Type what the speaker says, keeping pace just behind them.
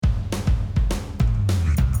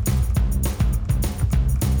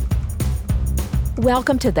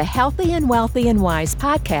Welcome to the Healthy and Wealthy and Wise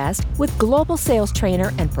podcast with global sales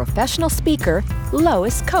trainer and professional speaker,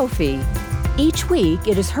 Lois Kofi. Each week,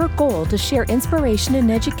 it is her goal to share inspiration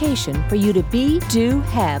and education for you to be, do,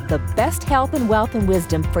 have the best health and wealth and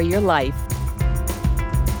wisdom for your life.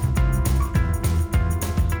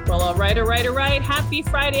 Well, all right. Happy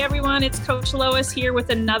Friday, everyone. It's Coach Lois here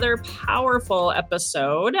with another powerful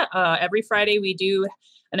episode. Every Friday, we do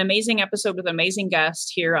an amazing episode with an amazing guest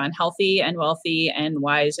here on Healthy and Wealthy and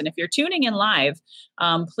Wise. And if you're tuning in live,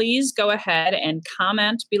 please go ahead and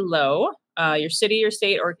comment below your city, your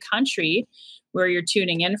state, or country where you're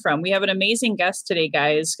tuning in from. We have an amazing guest today,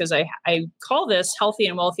 guys, because I call this Healthy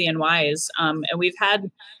and Wealthy and Wise. And we've had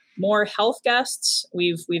more health guests.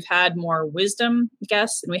 We've had more wisdom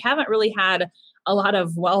guests, and we haven't really had a lot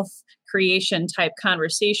of wealth creation type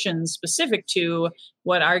conversations specific to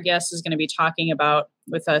what our guest is going to be talking about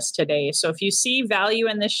with us today. So if you see value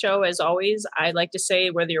in this show, as always, I'd like to say,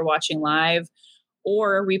 whether you're watching live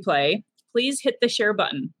or replay, please hit the share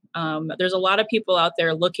button. There's a lot of people out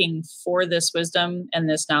there looking for this wisdom and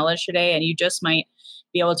this knowledge today, and you just might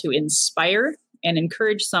be able to inspire and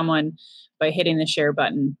encourage someone by hitting the share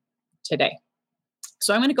button today.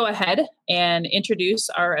 So I'm going to go ahead and introduce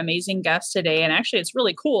our amazing guest today. And actually, it's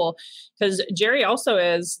really cool because Jerry also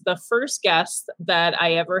is the first guest that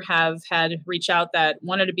I ever have had reach out that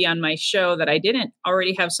wanted to be on my show that I didn't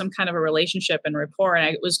already have some kind of a relationship and rapport. And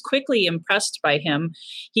I was quickly impressed by him.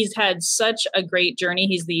 He's had such a great journey.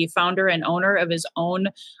 He's the founder and owner of his own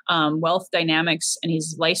Wealth Dynamics, and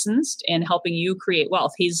he's licensed in helping you create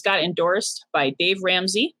wealth. He's got endorsed by Dave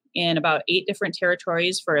Ramsey in about 8 different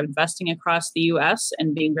territories for investing across the U.S.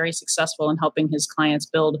 and being very successful in helping his clients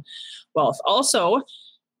build wealth. Also,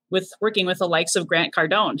 with working with the likes of Grant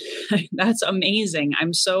Cardone. That's amazing.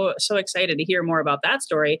 I'm so excited to hear more about that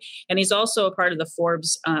story. And he's also a part of the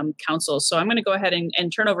Forbes Council. So I'm going to go ahead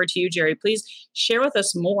and turn over to you, Jerry. Please share with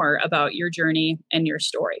us more about your journey and your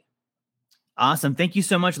story. Awesome. Thank you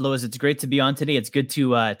so much, Lois. It's great to be on today. It's good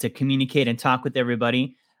to communicate and talk with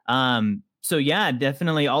everybody. So yeah,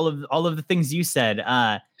 definitely all of the things you said.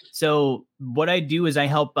 So what I do is I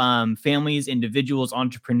help families, individuals,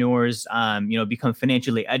 entrepreneurs, become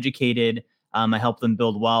financially educated. I help them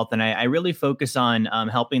build wealth, and I really focus on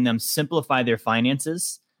helping them simplify their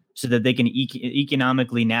finances so that they can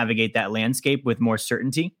economically navigate that landscape with more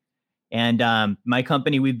certainty. And my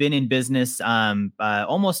company, we've been in business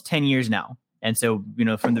almost 10 years now, and so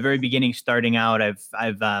from the very beginning, starting out,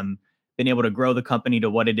 I've been able to grow the company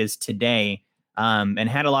to what it is today, and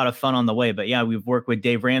had a lot of fun on the way. But yeah, we've worked with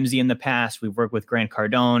Dave Ramsey in the past. We've worked with Grant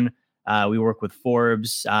Cardone. We work with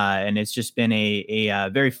Forbes, and it's just been a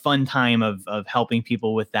very fun time of helping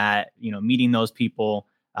people with that. Meeting those people,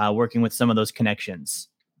 working with some of those connections.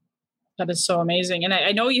 That is so amazing. And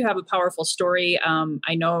I know you have a powerful story.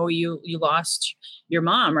 I know you lost your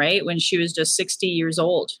mom, right, when she was just 60 years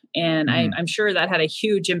old. And Mm-hmm. I'm sure that had a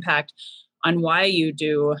huge impact on why you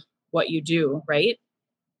do what you do, right?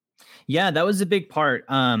 Yeah, that was a big part.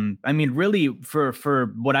 Really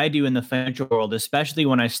for what I do in the financial world, especially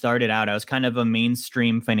when I started out, I was kind of a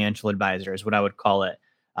mainstream financial advisor is what I would call it.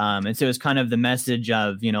 And so it's kind of the message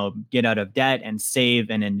of, get out of debt and save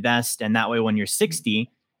and invest. And that way, when you're 60,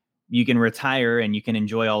 you can retire and you can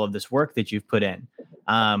enjoy all of this work that you've put in.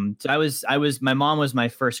 So my mom was my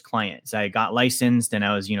first client. So I got licensed and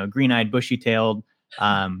I was, green-eyed, bushy-tailed.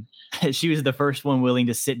 She was the first one willing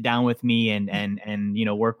to sit down with me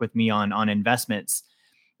and work with me on investments.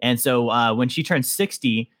 And so when she turned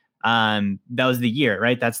 60, that was the year,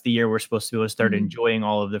 right? That's the year we're supposed to be able to start enjoying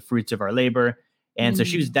all of the fruits of our labor. And so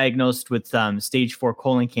she was diagnosed with stage 4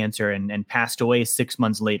 colon cancer and passed away 6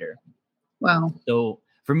 months later. Wow. So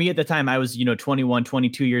for me at the time, I was 21,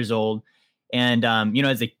 22 years old. And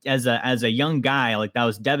as a young guy, like that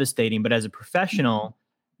was devastating. But as a professional,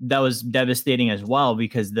 that was devastating as well,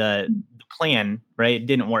 because the plan, right,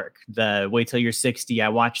 didn't work. The wait till you're 60. I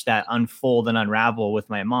watched that unfold and unravel with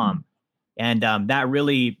my mom. And that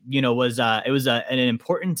really, was an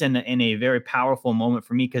important and a very powerful moment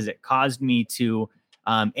for me, because it caused me to,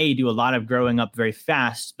 A, do a lot of growing up very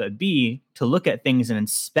fast, but B, to look at things and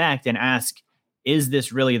inspect and ask, is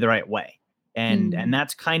this really the right way? And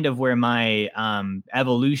that's kind of where my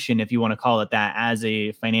evolution, if you want to call it that, as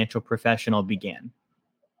a financial professional began.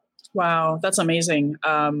 Wow, that's amazing.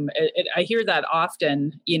 I hear that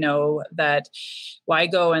often, that why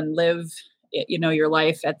go and live, your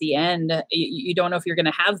life at the end? You don't know if you're going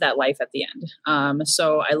to have that life at the end.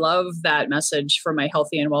 So I love that message for my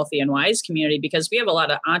Healthy and Wealthy and Wise community, because we have a lot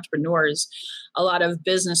of entrepreneurs, a lot of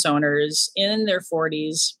business owners in their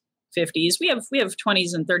 40s, 50s. We have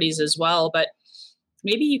 20s and 30s as well, but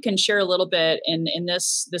maybe you can share a little bit in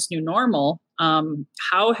this new normal.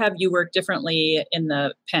 How have you worked differently in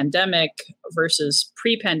the pandemic versus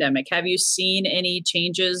pre-pandemic? Have you seen any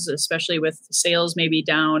changes, especially with sales maybe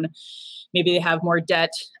down? Maybe they have more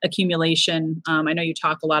debt accumulation. I know you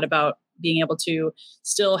talk a lot about being able to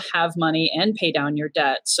still have money and pay down your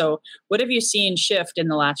debt. So what have you seen shift in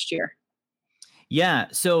the last year? Yeah,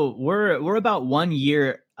 so we're about 1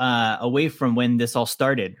 year away from when this all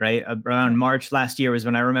started, right? Around March last year was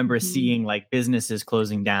when I remember seeing like businesses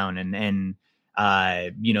closing down and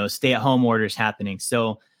stay at home orders happening.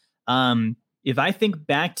 So if I think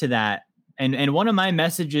back to that, and one of my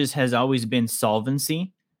messages has always been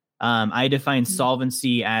solvency. I define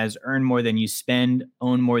solvency as earn more than you spend,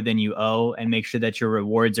 own more than you owe, and make sure that your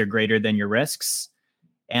rewards are greater than your risks.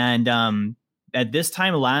 And at this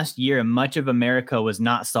time last year, much of America was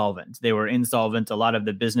not solvent. They were insolvent. A lot of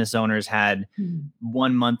the business owners had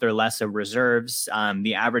 1 month or less of reserves.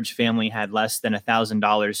 The average family had less than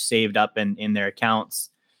 $1,000 saved up in their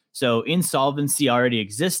accounts. So insolvency already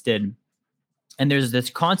existed. And there's this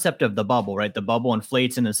concept of the bubble, right? The bubble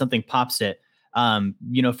inflates and then something pops it.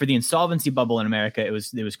 For the insolvency bubble in America, it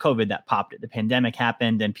was COVID that popped it. The pandemic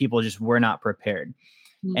happened and people just were not prepared.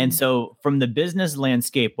 And so from the business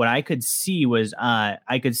landscape, what I could see was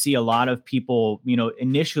I could see a lot of people,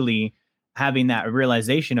 initially having that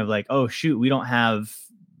realization of like, oh, shoot, we don't have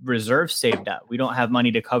reserves saved up. We don't have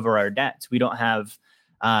money to cover our debts. We don't have,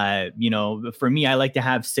 for me, I like to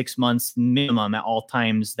have 6 months minimum at all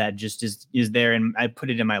times that just is there. And I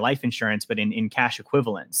put it in my life insurance, but in cash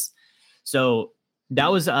equivalents. So that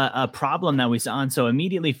was a problem that we saw. And so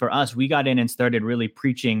immediately for us, we got in and started really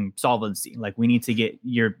preaching solvency. Like we need to get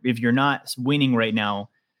if you're not winning right now,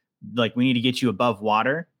 like we need to get you above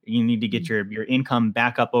water. You need to get your income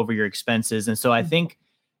back up over your expenses. And so I think,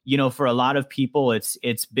 for a lot of people, it's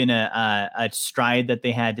been a stride that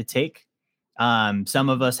they had to take. Some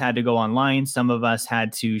of us had to go online. Some of us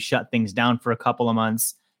had to shut things down for a couple of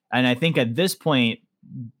months. And I think at this point,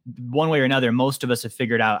 one way or another, most of us have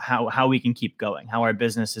figured out how we can keep going, how our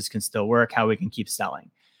businesses can still work, how we can keep selling.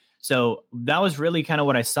 So that was really kind of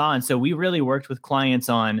what I saw. And so we really worked with clients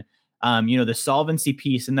on, the solvency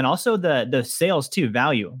piece, and then also the sales too,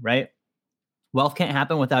 value, right? Wealth can't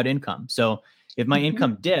happen without income. So if my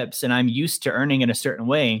income dips and I'm used to earning in a certain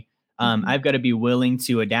way, I've got to be willing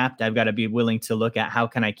to adapt. I've got to be willing to look at how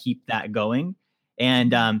can I keep that going.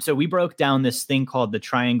 And so we broke down this thing called the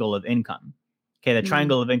triangle of income. Okay, the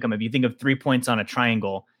triangle of income, if you think of 3 points on a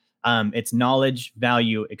triangle, it's knowledge,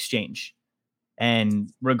 value, exchange.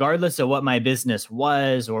 And regardless of what my business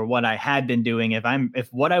was or what I had been doing, if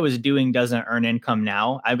what I was doing doesn't earn income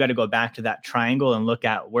now, I've got to go back to that triangle and look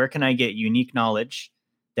at where can I get unique knowledge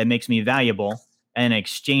that makes me valuable and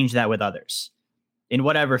exchange that with others in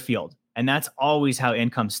whatever field. And that's always how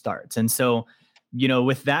income starts. And so,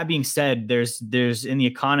 with that being said, there's in the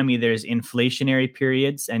economy, there's inflationary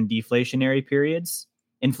periods and deflationary periods.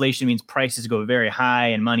 Inflation means prices go very high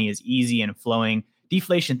and money is easy and flowing.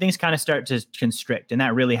 Deflation, things kind of start to constrict. And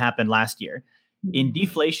that really happened last year. In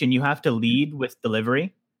deflation, you have to lead with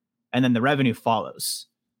delivery and then the revenue follows.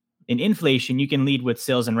 In inflation, you can lead with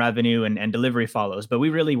sales and revenue and delivery follows. But we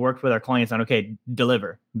really worked with our clients on, okay,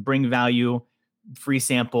 deliver, bring value, free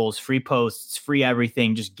samples, free posts, free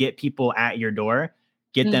everything. Just get people at your door,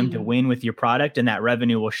 get them to win with your product, and that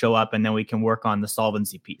revenue will show up. And then we can work on the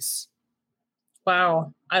solvency piece.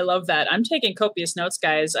 Wow. I love that. I'm taking copious notes,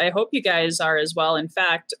 guys. I hope you guys are as well. In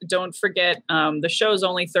fact, don't forget, the show is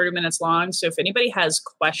only 30 minutes long. So if anybody has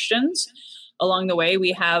questions along the way,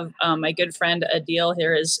 we have my good friend Adil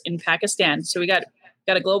here is in Pakistan. So we got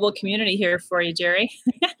a global community here for you, Jerry.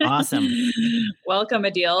 Awesome. Welcome,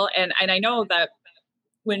 Adil. And I know that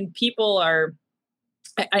when people are,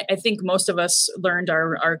 I think most of us learned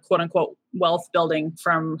our quote unquote wealth building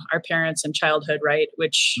from our parents in childhood, right?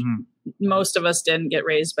 Which most of us didn't get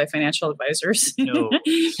raised by financial advisors. No.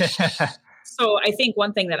 So I think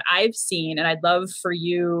one thing that I've seen, and I'd love for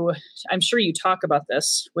you, I'm sure you talk about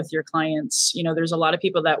this with your clients, there's a lot of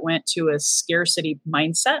people that went to a scarcity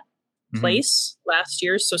mindset place last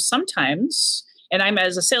year. So sometimes, and I'm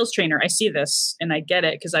as a sales trainer, I see this and I get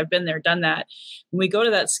it because I've been there, done that. When we go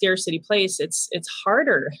to that scarcity place, it's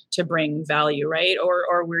harder to bring value, right?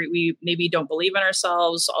 Or we maybe don't believe in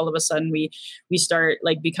ourselves. All of a sudden we start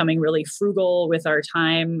like becoming really frugal with our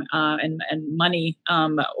time and money,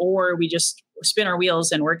 or we just spin our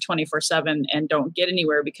wheels and work 24/7 and don't get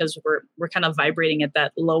anywhere because we're kind of vibrating at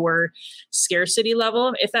that lower scarcity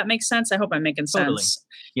level. If that makes sense, I hope I'm making sense. Totally.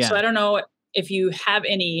 Yeah. So I don't know if you have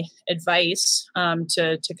any advice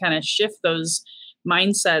to kind of shift those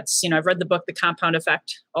mindsets. I've read the book, The Compound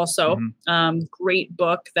Effect also. Great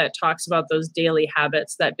book that talks about those daily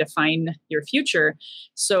habits that define your future.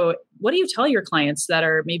 So what do you tell your clients that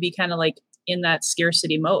are maybe kind of like in that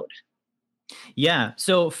scarcity mode? Yeah.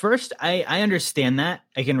 So first, I understand that.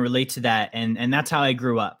 I can relate to that. And that's how I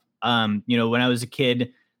grew up. When I was a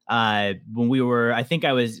kid, I think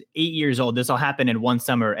I was 8 years old. This all happened in one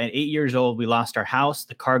summer. At 8 years old, we lost our house,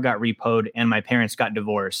 the car got repoed, and my parents got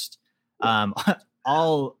divorced.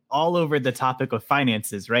 All over the topic of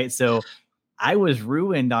finances, right? So I was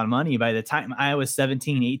ruined on money by the time I was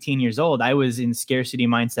 17, 18 years old. I was in scarcity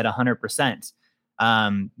mindset 100%.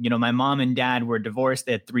 My mom and dad were divorced.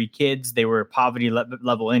 They had 3 kids. They were poverty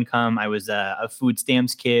level income. I was a food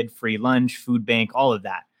stamps kid, free lunch, food bank, all of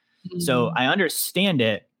that. So I understand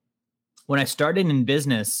it. When I started in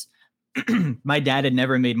business, my dad had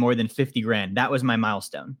never made more than 50 grand. That was my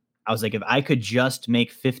milestone. I was like, if I could just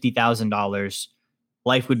make $50,000,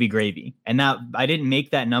 life would be gravy. And that I didn't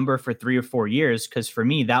make that number for 3 or 4 years, because for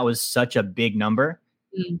me, that was such a big number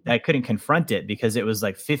that I couldn't confront it, because it was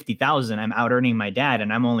like 50,000. I'm out earning my dad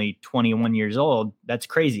and I'm only 21 years old. That's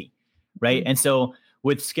crazy. Right. And so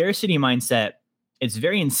with scarcity mindset, it's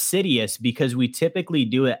very insidious because we typically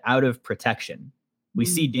do it out of protection. We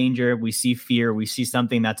see danger, we see fear, we see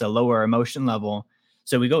something that's a lower emotion level.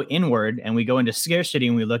 So we go inward and we go into scarcity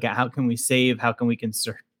and we look at how can we save, how can we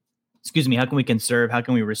conserve, how can we conserve, how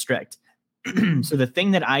can we restrict? So the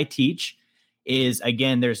thing that I teach is,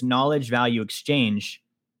 again, there's knowledge, value, exchange.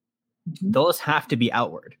 Those have to be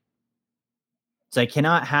outward. So I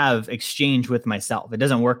cannot have exchange with myself. It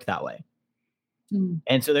doesn't work that way.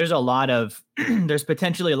 And so there's there's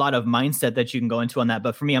potentially a lot of mindset that you can go into on that.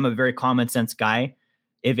 But for me, I'm a very common sense guy.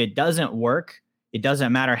 If it doesn't work, it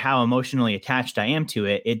doesn't matter how emotionally attached I am to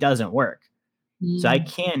it. It doesn't work. So I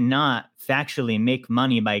cannot factually make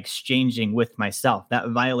money by exchanging with myself. That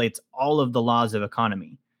violates all of the laws of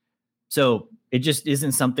economy. So it just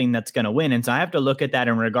isn't something that's going to win. And so I have to look at that,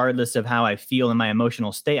 and regardless of how I feel in my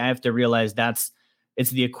emotional state, I have to realize it's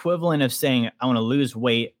the equivalent of saying, I want to lose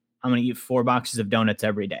weight. I'm going to eat 4 boxes of donuts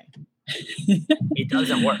every day. It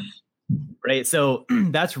doesn't work. Right. So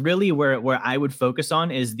that's really where I would focus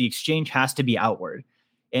on, is the exchange has to be outward.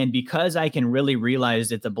 And because I can really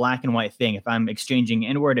realize it's a black and white thing. If I'm exchanging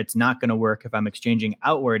inward, it's not going to work. If I'm exchanging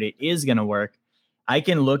outward, it is going to work. I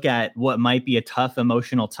can look at what might be a tough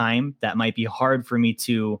emotional time that might be hard for me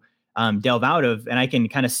to delve out of. And I can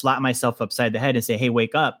kind of slap myself upside the head and say, hey,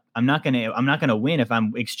 wake up. I'm not going to win if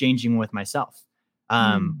I'm exchanging with myself.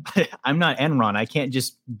 I'm not Enron. I can't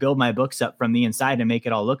just build my books up from the inside and make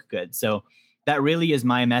it all look good. So that really is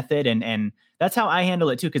my method. And that's how I handle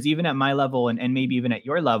it too. Because even at my level and maybe even at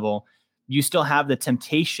your level, you still have the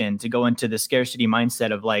temptation to go into the scarcity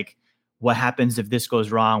mindset of like, what happens if this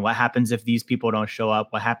goes wrong? What happens if these people don't show up?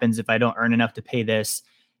 What happens if I don't earn enough to pay this?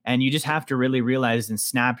 And you just have to really realize and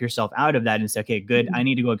snap yourself out of that and say, okay, good. I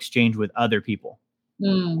need to go exchange with other people.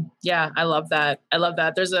 Yeah, I love that.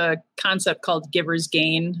 There's a concept called giver's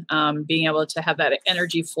gain. Being able to have that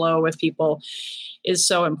energy flow with people is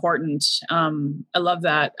so important. I love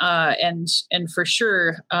that. And for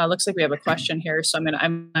sure, looks like we have a question here. So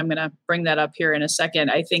I'm gonna bring that up here in a second.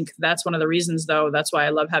 I think that's one of the reasons, though. That's why I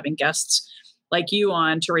love having guests like you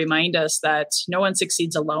on to remind us that no one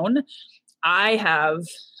succeeds alone. I have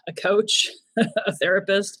a coach, a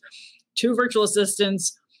therapist, 2 virtual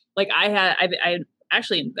assistants. Like I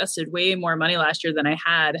actually invested way more money last year than I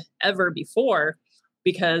had ever before,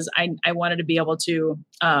 because I wanted to be able to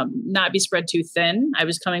not be spread too thin. I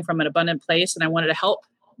was coming from an abundant place and I wanted to help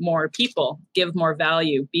more people, give more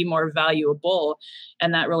value, be more valuable.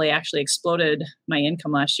 And that really actually exploded my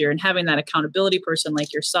income last year. And having that accountability person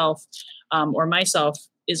like yourself or myself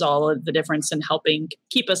is all of the difference in helping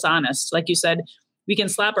keep us honest. Like you said, we can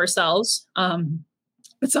slap ourselves,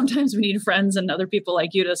 but sometimes we need friends and other people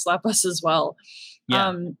like you to slap us as well.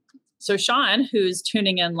 Yeah. So Sean, who's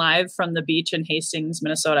tuning in live from the beach in Hastings,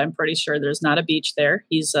 Minnesota, I'm pretty sure there's not a beach there.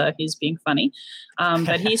 He's being funny.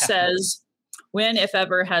 But he says, when, if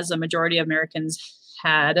ever, has a majority of Americans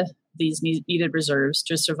had these needed reserves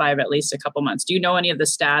to survive at least a couple months? Do you know any of the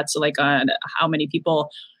stats, like on how many people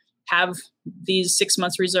have these 6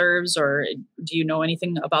 months reserves, or do you know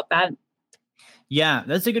anything about that? Yeah,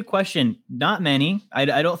 that's a good question. Not many.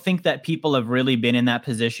 I don't think that people have really been in that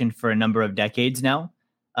position for a number of decades now.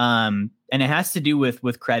 And it has to do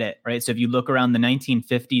with credit, right? So if you look around the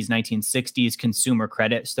 1950s, 1960s, consumer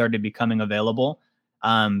credit started becoming available.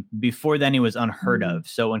 Before then, it was unheard of.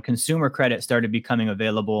 So when consumer credit started becoming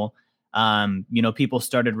available, people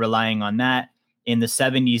started relying on that. In the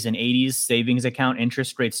 70s and 80s, savings account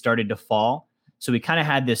interest rates started to fall. So we kind of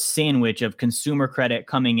had this sandwich of consumer credit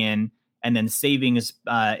coming in and then savings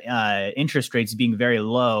interest rates being very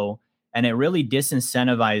low. And it really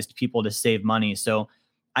disincentivized people to save money. So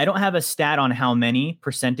I don't have a stat on how many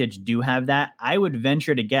percentage do have that. I would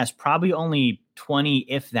venture to guess probably only 20,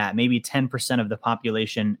 if that, maybe 10% of the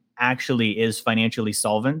population actually is financially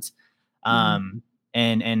solvent. And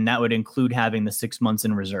that would include having the 6 months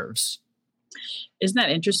in reserves. Isn't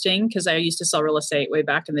that interesting? Because I used to sell real estate way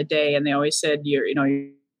back in the day, and they always said your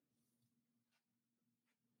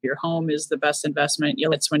home is the best investment.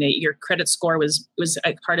 It's when your credit score was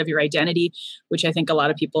a part of your identity, which I think a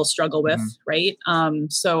lot of people struggle with, right?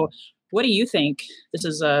 So what do you think? This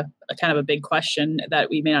is a kind of a big question that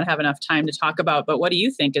we may not have enough time to talk about, but what do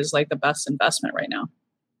you think is like the best investment right now?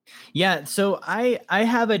 Yeah, so I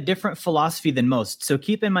have a different philosophy than most. So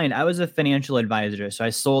keep in mind, I was a financial advisor. So I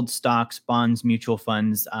sold stocks, bonds, mutual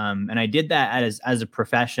funds, and I did that as a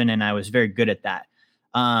profession, and I was very good at that.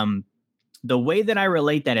 The way that I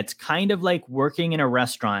relate that, it's kind of like working in a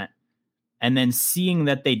restaurant and then seeing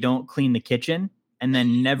that they don't clean the kitchen and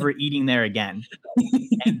then never eating there again.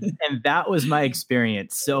 And that was my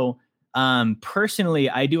experience. So personally,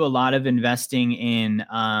 I do a lot of investing in,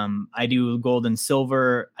 I do gold and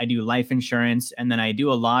silver, I do life insurance, and then I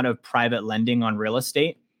do a lot of private lending on real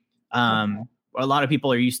estate. A lot of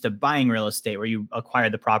people are used to buying real estate where you acquire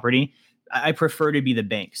the property. I prefer to be the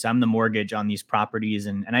bank. So I'm the mortgage on these properties,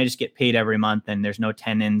 and I just get paid every month, and there's no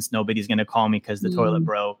tenants. Nobody's going to call me because the toilet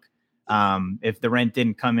broke. If the rent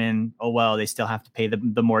didn't come in, oh, well, they still have to pay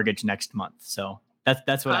the mortgage next month. So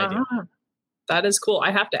that's what I do. That is cool.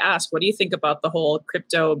 I have to ask, what do you think about the whole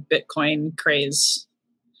crypto Bitcoin craze?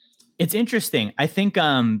 It's interesting. I think,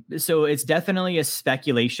 so it's definitely a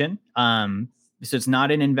speculation. So it's not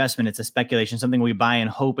an investment. It's a speculation, something we buy and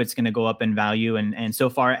hope it's going to go up in value. And so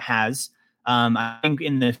far it has. I think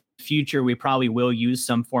in the future, we probably will use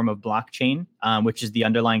some form of blockchain, which is the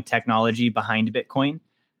underlying technology behind Bitcoin.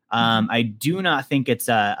 I do not think it's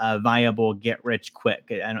a viable get rich quick.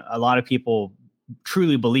 And a lot of people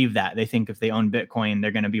truly believe that. They think if they own Bitcoin,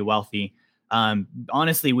 they're going to be wealthy.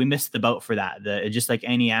 Honestly, we missed the boat for that. Just like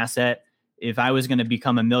any asset, if I was going to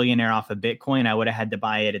become a millionaire off of Bitcoin, I would have had to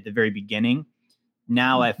buy it at the very beginning.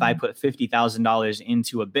 Now, if I put $50,000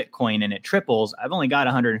 into a Bitcoin and it triples, I've only got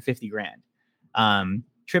 150 grand.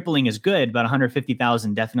 Tripling is good, but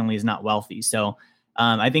 150,000 definitely is not wealthy. So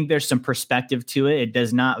I think there's some perspective to it. It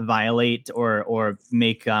does not violate or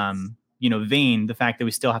make vain the fact that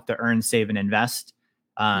we still have to earn, save, and invest.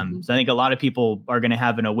 So I think a lot of people are going to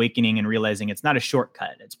have an awakening and realizing it's not a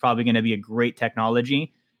shortcut. It's probably going to be a great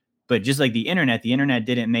technology, but just like the internet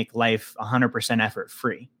didn't make life 100% effort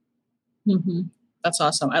free. That's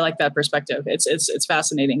awesome. I like that perspective. It's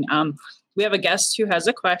fascinating. We have a guest who has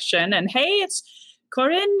a question, and hey, it's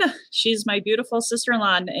Corinne. She's my beautiful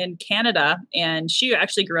sister-in-law in Canada, and she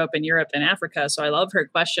actually grew up in Europe and Africa. So I love her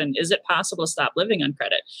question. Is it possible to stop living on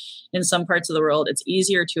credit? In some parts of the world, it's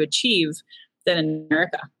easier to achieve than in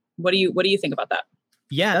America. What do you think about that?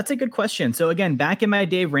 Yeah, that's a good question. So again, back in my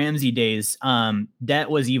Dave Ramsey days, debt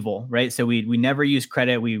was evil, right? So we never use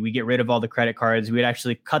credit. We get rid of all the credit cards. We'd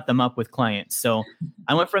actually cut them up with clients. So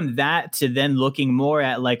I went from that to then looking more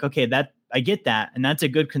at like, okay, that I get that. And that's a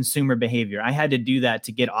good consumer behavior. I had to do that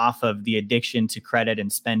to get off of the addiction to credit and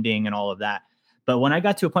spending and all of that. But when I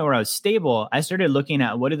got to a point where I was stable, I started looking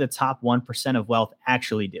at what do the top 1% of wealth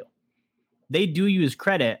actually do? They do use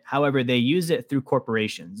credit. However, they use it through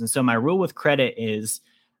corporations. And so my rule with credit is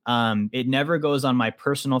it never goes on my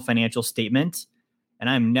personal financial statement, and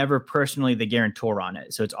I'm never personally the guarantor on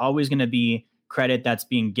it. So it's always going to be credit that's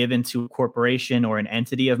being given to a corporation or an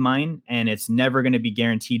entity of mine, and it's never going to be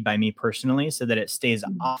guaranteed by me personally, so that it stays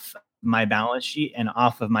off my balance sheet and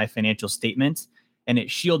off of my financial statement, and it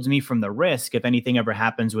shields me from the risk if anything ever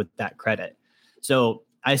happens with that credit. So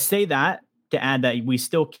I say that to add that we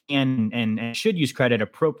still can and should use credit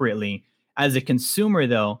appropriately. As a consumer,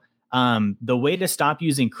 though, the way to stop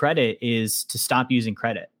using credit is to stop using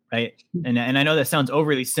credit, right? And I know that sounds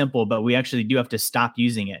overly simple, but we actually do have to stop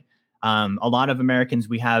using it. A lot of Americans,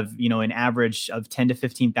 we have, an average of $10,000 to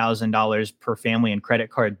 $15,000 per family in credit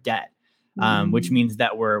card debt, which means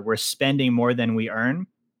that we're spending more than we earn,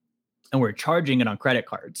 and we're charging it on credit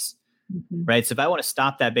cards, right? So if I want to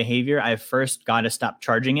stop that behavior, I've first got to stop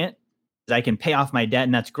charging it. I can pay off my debt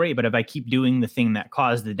and that's great. But if I keep doing the thing that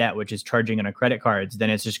caused the debt, which is charging it on credit cards, then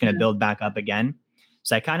it's just going to build back up again.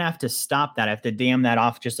 So I kind of have to stop that. I have to dam that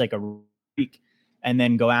off just like a week, and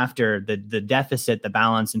then go after the deficit, the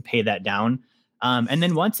balance, and pay that down. And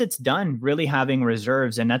then once it's done, really having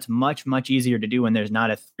reserves. And that's much, much easier to do when there's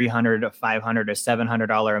not a $300, a $500, or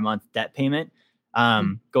 $700 a month debt payment.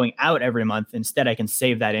 going out every month. Instead, I can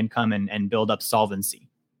save that income and build up solvency.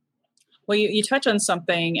 Well, you touch on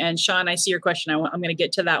something, and Sean, I see your question. I'm going to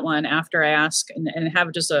get to that one after I ask and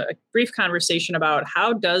have just a brief conversation about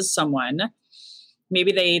how does someone,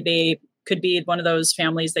 maybe they could be one of those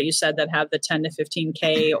families that you said that have the 10 to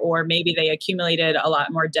 15K, or maybe they accumulated a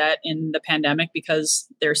lot more debt in the pandemic because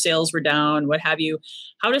their sales were down, what have you.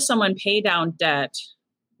 How does someone pay down debt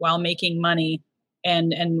while making money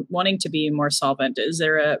and wanting to be more solvent? Is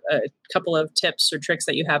there a couple of tips or tricks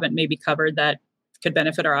that you haven't maybe covered that could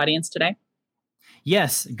benefit our audience today?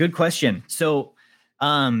 Yes, good question. So,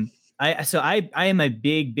 I am a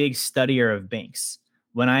big studier of banks.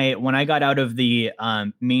 When I got out of the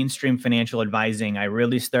mainstream financial advising, I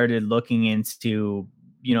really started looking into,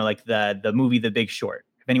 like the movie The Big Short.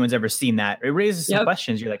 If anyone's ever seen that, it raises some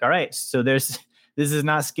questions. You're like, all right, so this is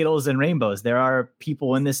not Skittles and rainbows. There are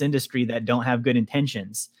people in this industry that don't have good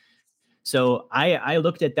intentions. So I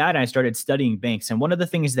looked at that and I started studying banks. And one of the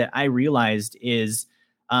things that I realized is,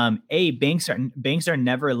 banks are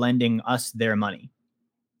never lending us their money.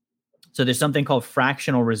 So there's something called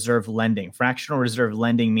fractional reserve lending. Fractional reserve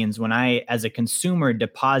lending means when I, as a consumer,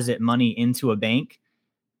 deposit money into a bank,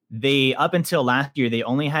 up until last year, they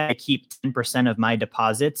only had to keep 10% of my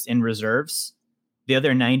deposits in reserves. The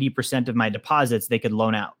other 90% of my deposits, they could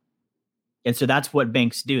loan out. And so that's what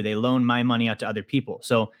banks do. They loan my money out to other people.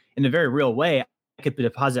 So in a very real way, I could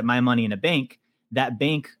deposit my money in a bank. That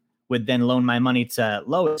bank would then loan my money to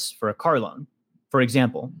Lois for a car loan, for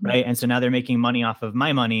example, right? And so now they're making money off of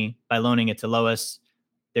my money by loaning it to Lois.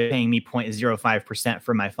 They're paying me 0.05%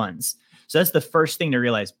 for my funds. So that's the first thing to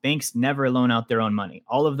realize. Banks never loan out their own money.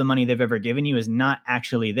 All of the money they've ever given you is not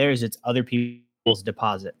actually theirs. It's other people's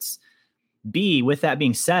deposits. B, with that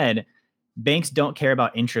being said, banks don't care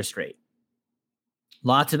about interest rate.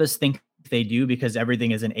 Lots of us think they do because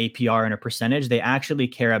everything is an APR and a percentage. They actually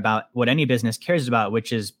care about what any business cares about,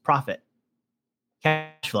 which is profit, cash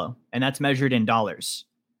flow, and that's measured in dollars,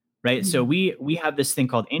 right? Mm-hmm. So we have this thing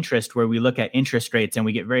called interest where we look at interest rates and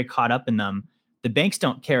we get very caught up in them. The banks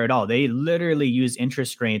don't care at all. They literally use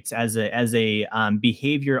interest rates as a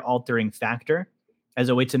behavior altering factor, as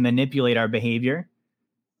a way to manipulate our behavior,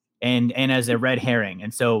 and as a red herring.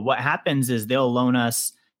 And so what happens is they'll loan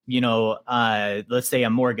us, let's say a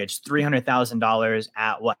mortgage, $300,000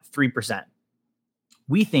 at 3%.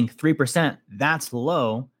 We think 3%, that's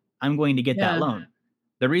low. I'm going to get that loan.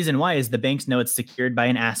 The reason why is the banks know it's secured by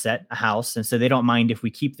an asset, a house. And so they don't mind if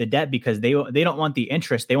we keep the debt because they don't want the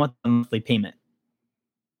interest. They want the monthly payment.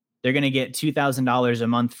 They're going to get $2,000 a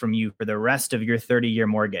month from you for the rest of your 30-year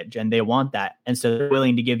mortgage. And they want that. And so they're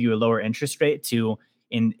willing to give you a lower interest rate to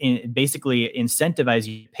basically incentivize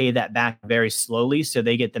you to pay that back very slowly so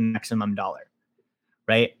they get the maximum dollar,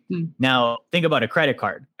 right? Now, think about a credit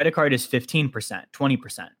card. Credit card is 15%,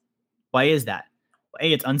 20%. Why is that? Well,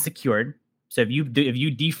 A, it's unsecured. So if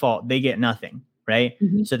you default, they get nothing, right?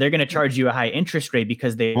 Mm-hmm. So they're going to charge you a high interest rate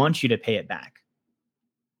because they want you to pay it back.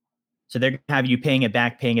 So they're going to have you paying it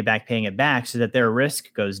back so that their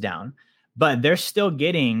risk goes down. But they're still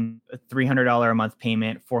getting a $300 a month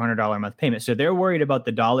payment, $400 a month payment. So they're worried about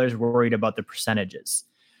the dollars, we're worried about the percentages.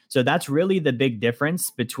 So that's really the big difference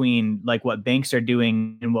between like what banks are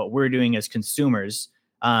doing and what we're doing as consumers.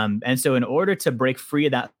 And so in order to break free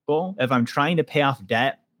of that goal, if I'm trying to pay off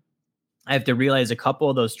debt, I have to realize a couple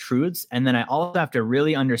of those truths. And then I also have to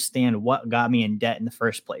really understand what got me in debt in the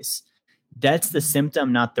first place. Debt's the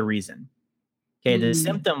symptom, not the reason. Okay, the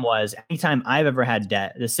symptom was anytime I've ever had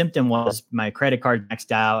debt, the symptom was my credit card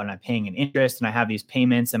maxed out and I'm paying an interest and I have these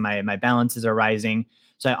payments and my balances are rising.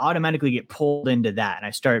 So I automatically get pulled into that and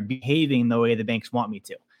I start behaving the way the banks want me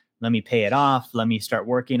to. Let me pay it off. Let me start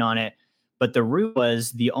working on it. But the root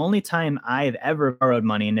was the only time I've ever borrowed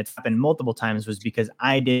money, and it's happened multiple times, was because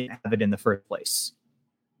I didn't have it in the first place.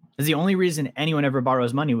 It's the only reason anyone ever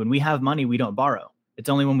borrows money. When we have money, we don't borrow. It's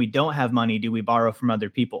only when we don't have money do we borrow from other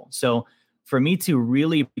people. So for me to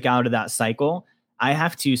really break out of that cycle, I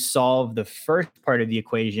have to solve the first part of the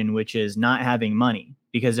equation, which is not having money.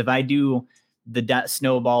 Because if I do the debt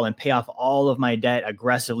snowball and pay off all of my debt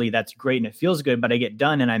aggressively, that's great and it feels good, but I get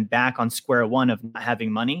done and I'm back on square one of not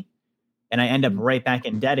having money. And I end up right back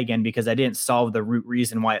in debt again because I didn't solve the root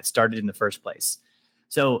reason why it started in the first place.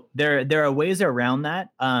 So there are ways around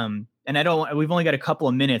that. And we've only got a couple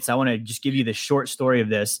of minutes. I want to just give you the short story of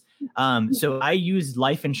this. So I use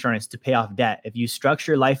life insurance to pay off debt. If you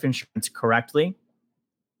structure life insurance correctly,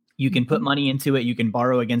 you can put money into it. You can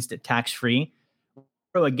borrow against it tax-free.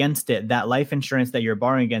 Borrow against it. That life insurance that you're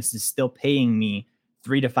borrowing against is still paying me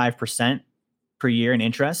 3 to 5% per year in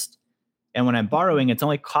interest. And when I'm borrowing, it's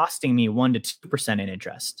only costing me 1 to 2% in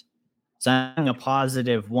interest. So I'm having a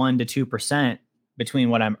positive 1 to 2%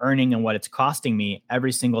 between what I'm earning and what it's costing me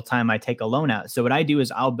every single time I take a loan out. So what I do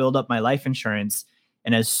is I'll build up my life insurance.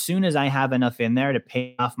 And as soon as I have enough in there to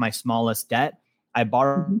pay off my smallest debt, I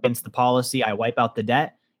borrow against the policy, I wipe out the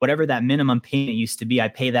debt. Whatever that minimum payment used to be, I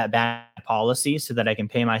pay that back policy so that I can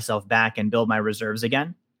pay myself back and build my reserves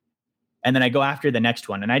again. And then I go after the next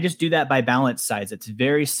one. And I just do that by balance size. It's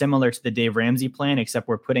very similar to the Dave Ramsey plan, except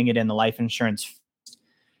we're putting it in the life insurance.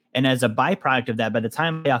 And as a byproduct of that, by the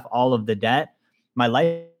time I pay off all of the debt, my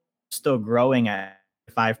life is still growing at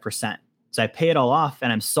 5%. So I pay it all off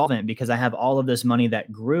and I'm solvent because I have all of this money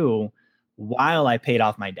that grew while I paid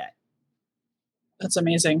off my debt. That's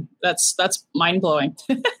amazing. That's mind-blowing.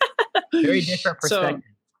 Very different perspective.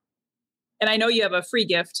 And I know you have a free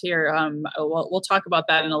gift here. We'll talk about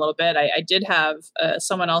that in a little bit. I did have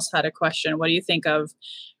someone else had a question. What do you think of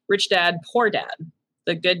Rich Dad, Poor Dad,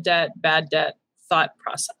 the good debt, bad debt thought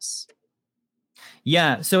process?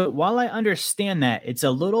 Yeah. So while I understand that, it's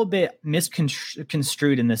a little bit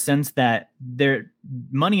misconstrued in the sense that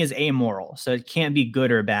money is amoral. So it can't be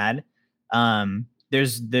good or bad.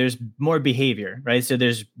 There's more behavior, right? So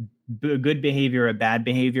there's good behavior or bad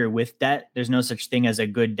behavior with debt. There's no such thing as a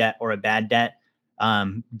good debt or a bad debt.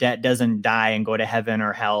 Debt doesn't die and go to heaven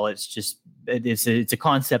or hell. It's just, it's a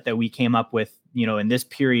concept that we came up with, in this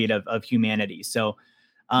period of humanity. So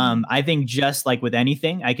I think just like with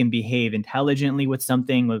anything, I can behave intelligently with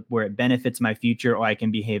something where it benefits my future, or I can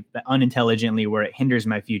behave unintelligently where it hinders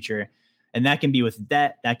my future. And that can be with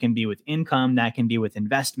debt, that can be with income, that can be with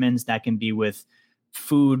investments, that can be with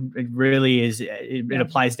food. It really is, it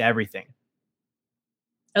applies to everything.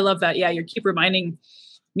 I love that. Yeah, you keep reminding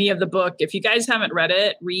me of the book. If you guys haven't read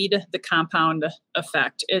it, read The Compound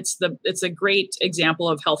Effect. It's a great example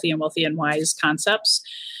of healthy and wealthy and wise concepts.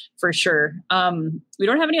 For sure. We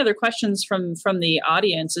don't have any other questions from the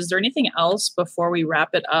audience. Is there anything else before we wrap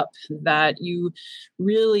it up that you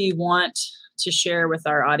really want to share with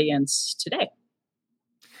our audience today?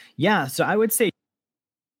 Yeah. So I would say.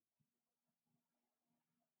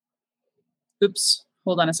 Oops.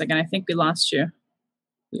 Hold on a second. I think we lost you.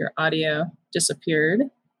 Your audio disappeared.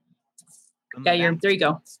 There you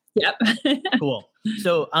go. Yep. Cool.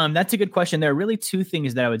 So that's a good question. There are really two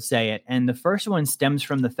things that I would say. And the first one stems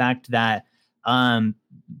from the fact that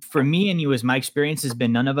for me and you, as my experience has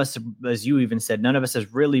been, none of us, as you even said, none of us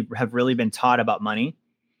have really been taught about money.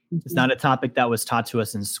 Mm-hmm. It's not a topic that was taught to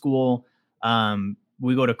us in school.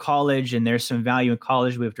 We go to college and there's some value in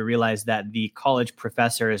college. We have to realize that the college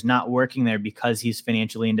professor is not working there because he's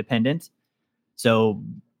financially independent. So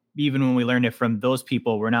even when we learn it from those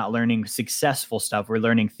people, we're not learning successful stuff. We're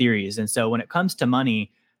learning theories. And so when it comes to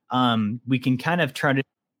money, we can kind of try to.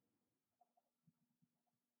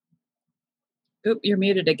 Oop, you're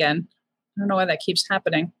muted again. I don't know why that keeps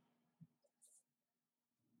happening.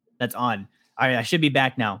 That's on. All right, I should be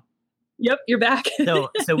back now. Yep, you're back. so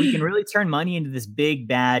we can really turn money into this big,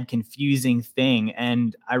 bad, confusing thing.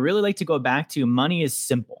 And I really like to go back to money is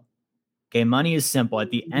simple. Okay, money is simple.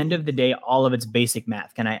 At the end of the day, all of it's basic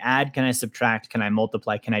math. Can I add? Can I subtract? Can I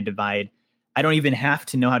multiply? Can I divide? I don't even have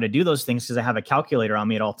to know how to do those things because I have a calculator on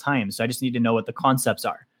me at all times. So I just need to know what the concepts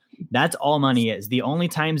are. That's all money is. The only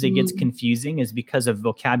times it gets confusing is because of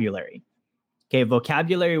vocabulary. Okay,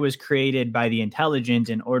 vocabulary was created by the intelligent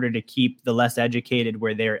in order to keep the less educated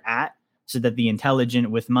where they're at, so that the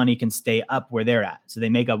intelligent with money can stay up where they're at. So they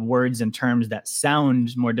make up words and terms that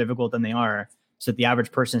sound more difficult than they are, so that the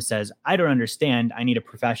average person says, I don't understand, I need a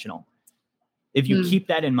professional. If you keep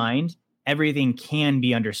that in mind, everything can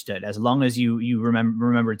be understood as long as you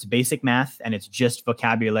remember it's basic math and it's just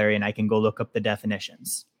vocabulary and I can go look up the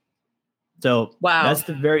definitions. So That's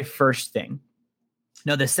the very first thing.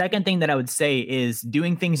 Now, the second thing that I would say is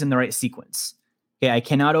doing things in the right sequence. Okay, I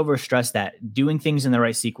cannot overstress that. Doing things in the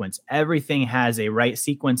right sequence. Everything has a right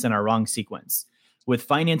sequence and a wrong sequence. With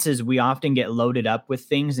finances, we often get loaded up with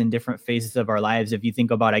things in different phases of our lives. If you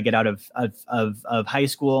think about, I get out of high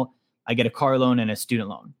school, I get a car loan and a student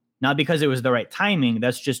loan. Not because it was the right timing.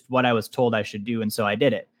 That's just what I was told I should do. And so I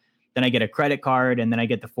did it. Then I get a credit card and then I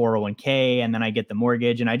get the 401k and then I get the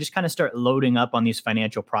mortgage. And I just kind of start loading up on these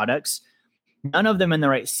financial products. None of them in the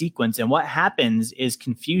right sequence. And what happens is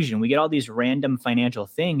confusion. We get all these random financial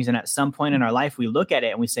things. And at some point in our life, we look at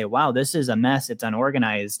it and we say, wow, this is a mess. It's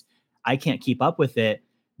unorganized. I can't keep up with it.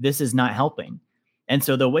 This is not helping. And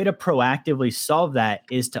so the way to proactively solve that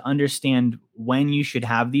is to understand when you should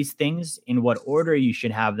have these things, in what order you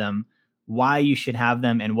should have them, why you should have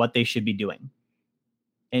them, and what they should be doing.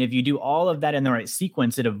 And if you do all of that in the right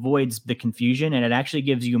sequence, it avoids the confusion and it actually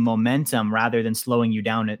gives you momentum rather than slowing you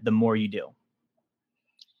down the more you do.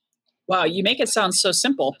 Wow, you make it sound so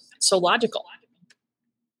simple, so logical.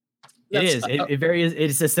 It is.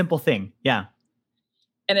 It's a simple thing. Yeah.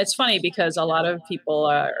 And it's funny because a lot of people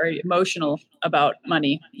are emotional about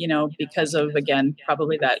money, because of, again,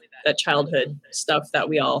 probably that childhood stuff that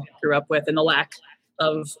we all grew up with and the lack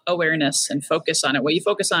of awareness and focus on it. What you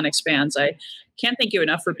focus on expands. I can't thank you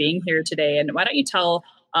enough for being here today. And why don't you tell,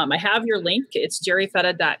 I have your link. It's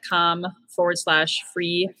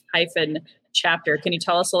jerryfetta.com/free-chapter. Can you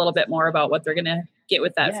tell us a little bit more about what they're going to get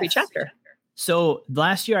with that free chapter? So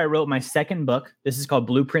last year I wrote my second book. This is called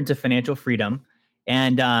Blueprint to Financial Freedom.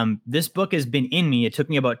 And this book has been in me. It took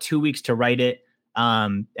me about 2 weeks to write it.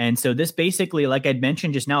 And so this basically, like I'd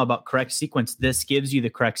mentioned just now about correct sequence, this gives you the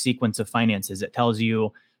correct sequence of finances. It tells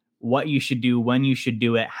you what you should do, when you should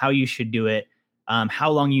do it, how you should do it,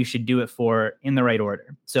 how long you should do it for in the right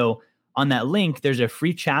order. So on that link, there's a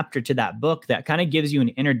free chapter to that book that kind of gives you an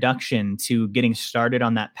introduction to getting started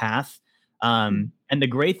on that path. And the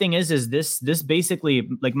great thing is this basically,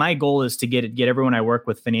 like, my goal is to get everyone I work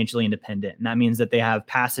with financially independent. And that means that they have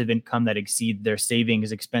passive income that exceed their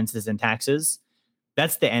savings, expenses, and taxes.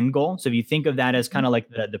 That's the end goal. So if you think of that as kind of like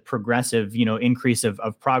the progressive, increase of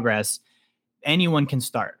progress, anyone can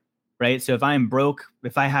start, right? So if I'm broke,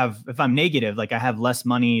 if I'm negative, like I have less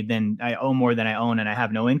money than I owe, more than I own, and I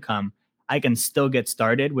have no income, I can still get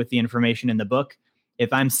started with the information in the book.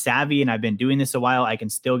 If I'm savvy and I've been doing this a while, I can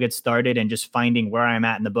still get started and just finding where I'm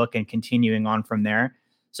at in the book and continuing on from there.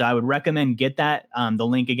 So I would recommend get that. The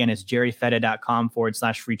link again is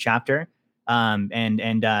jerryfetta.com/free-chapter. And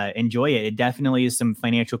enjoy it. It definitely is some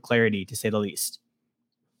financial clarity, to say the least.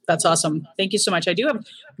 That's awesome. Thank you so much. I do have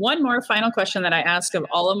one more final question that I ask of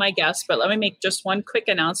all of my guests, but let me make just one quick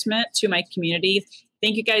announcement to my community.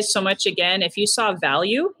 Thank you guys so much again. If you saw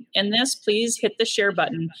value in this, please hit the share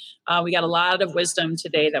button. We got a lot of wisdom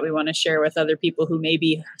today that we want to share with other people who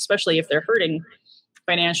maybe, especially if they're hurting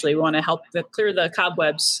financially, we want to help clear the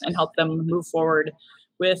cobwebs and help them move forward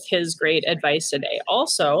with his great advice today.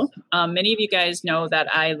 Also, many of you guys know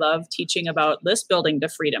that I love teaching about list building to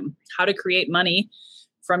freedom, how to create money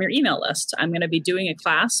from your email list. I'm going to be doing a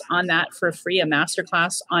class on that for free, a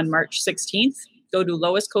masterclass on March 16th. Go to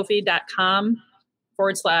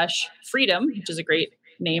loiscoffey.com/freedom, which is a great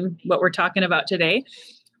name, what we're talking about today.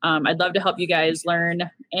 I'd love to help you guys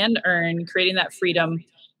learn and earn creating that freedom.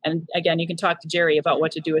 And again, you can talk to Jerry about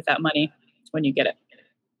what to do with that money when you get it.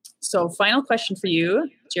 So final question for you,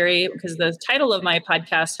 Jerry, because the title of my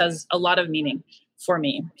podcast has a lot of meaning for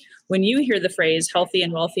me. When you hear the phrase healthy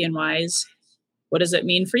and wealthy and wise, what does it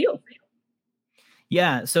mean for you?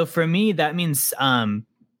 Yeah. So for me, that means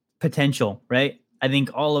potential, right? I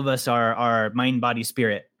think all of us are mind, body,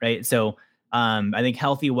 spirit, right? So I think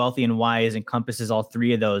healthy, wealthy, and wise encompasses all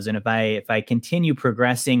three of those. And if I continue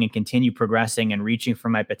progressing and reaching for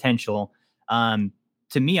my potential, to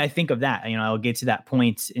me, I think of that. I'll get to that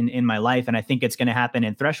point in my life, and I think it's going to happen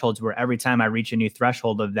in thresholds where every time I reach a new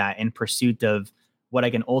threshold of that, in pursuit of what I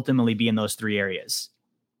can ultimately be in those three areas.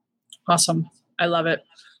 Awesome. I love it.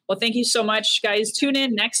 Well, thank you so much, guys. Tune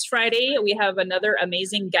in next Friday. We have another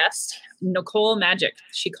amazing guest, Nicole Magic.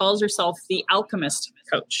 She calls herself the Alchemist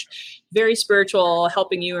Coach. Very spiritual,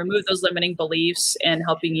 helping you remove those limiting beliefs and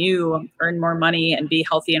helping you earn more money and be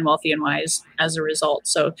healthy and wealthy and wise as a result.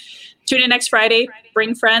 So tune in next Friday.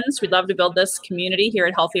 Bring friends. We'd love to build this community here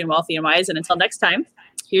at Healthy and Wealthy and Wise. And until next time,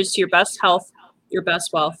 here's to your best health, your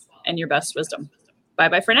best wealth, and your best wisdom.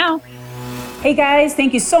 Bye-bye for now. Hey guys,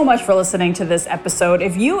 thank you so much for listening to this episode.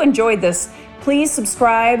 If you enjoyed this, please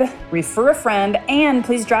subscribe, refer a friend, and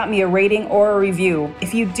please drop me a rating or a review.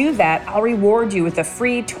 If you do that, I'll reward you with a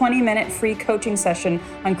free 20-minute free coaching session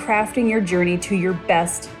on crafting your journey to your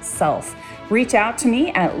best self. Reach out to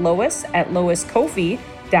me at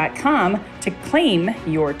lois@loiscoffey.com to claim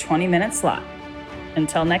your 20-minute slot.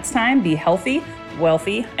 Until next time, be healthy,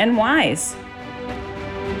 wealthy, and wise.